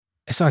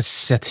as I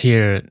sat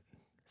here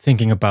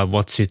thinking about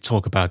what to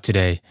talk about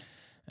today,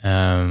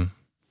 I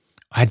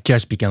had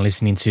just begun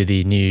listening to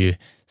the new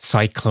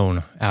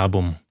Cyclone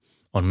album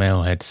on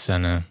Metalheadz,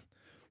 and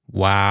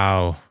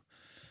wow,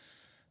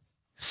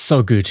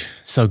 so good,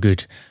 so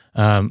good.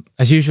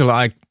 As usual,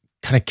 I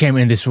kind of came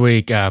in this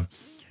week kind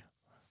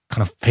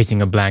of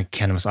facing a blank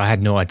canvas. I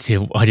had no idea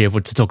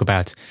what to talk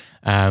about,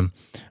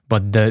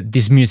 but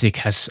this music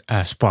has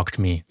sparked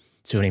me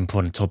to an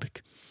important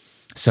topic.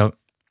 So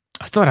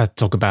I thought I'd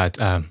talk about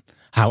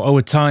how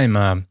over time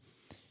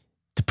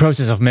the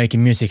process of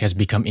making music has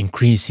become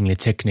increasingly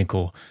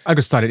technical. I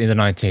got started in the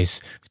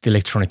 90s with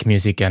electronic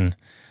music, and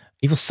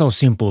it was so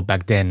simple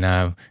back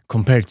then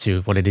compared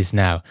to what it is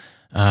now.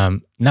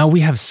 Now we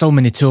have so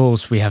many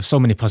tools, we have so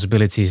many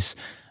possibilities,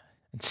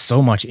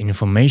 so much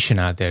information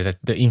out there that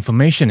the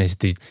information is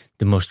the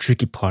most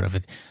tricky part of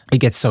it. It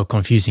gets so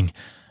confusing.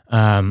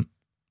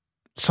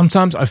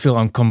 Sometimes I feel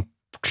I'm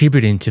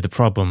contributing to the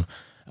problem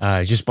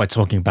just by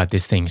talking about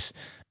these things.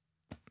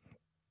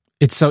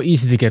 It's so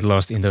easy to get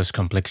lost in those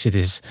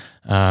complexities,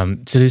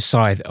 to lose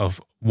sight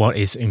of what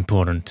is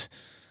important.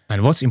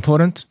 And what's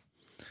important?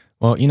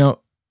 Well,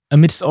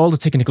 amidst all the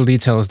technical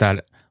details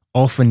that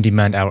often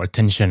demand our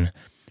attention,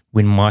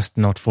 we must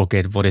not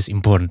forget what is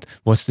important.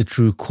 What's the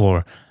true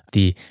core?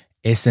 The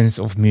essence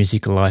of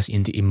music lies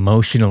in the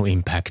emotional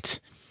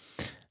impact.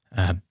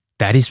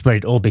 That is where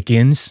it all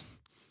begins.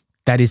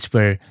 That is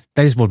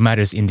what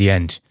matters in the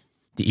end.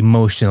 The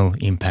emotional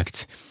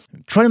impact.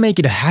 Try to make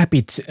it a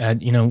habit,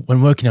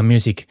 when working on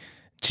music,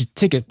 to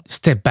take a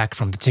step back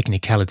from the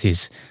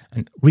technicalities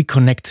and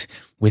reconnect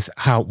with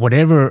how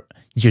whatever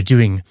you're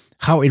doing,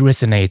 how it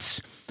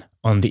resonates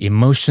on the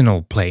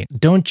emotional plane.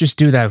 Don't just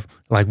do that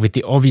like with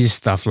the obvious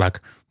stuff, like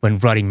when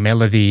writing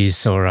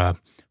melodies or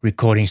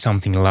recording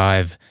something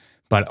live,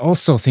 but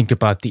also think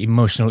about the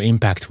emotional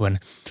impact when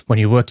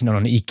you're working on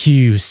an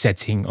EQ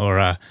setting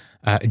or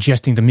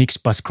adjusting the mix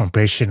bus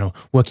compression or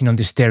working on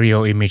the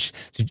stereo image.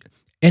 So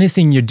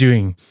anything you're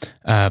doing,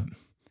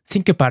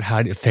 think about how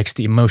it affects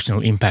the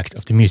emotional impact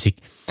of the music.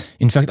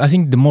 In fact, I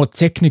think the more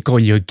technical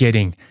you're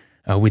getting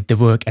with the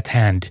work at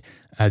hand,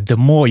 the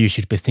more you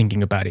should be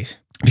thinking about it,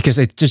 because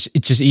it's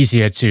just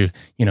easier to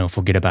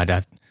forget about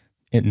that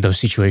in those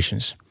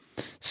situations.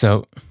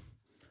 So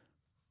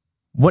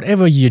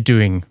whatever you're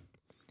doing,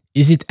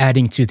 is it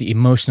adding to the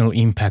emotional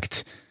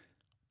impact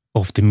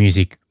of the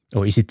music,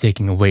 or is it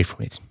taking away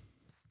from it?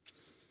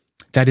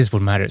 That is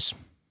what matters.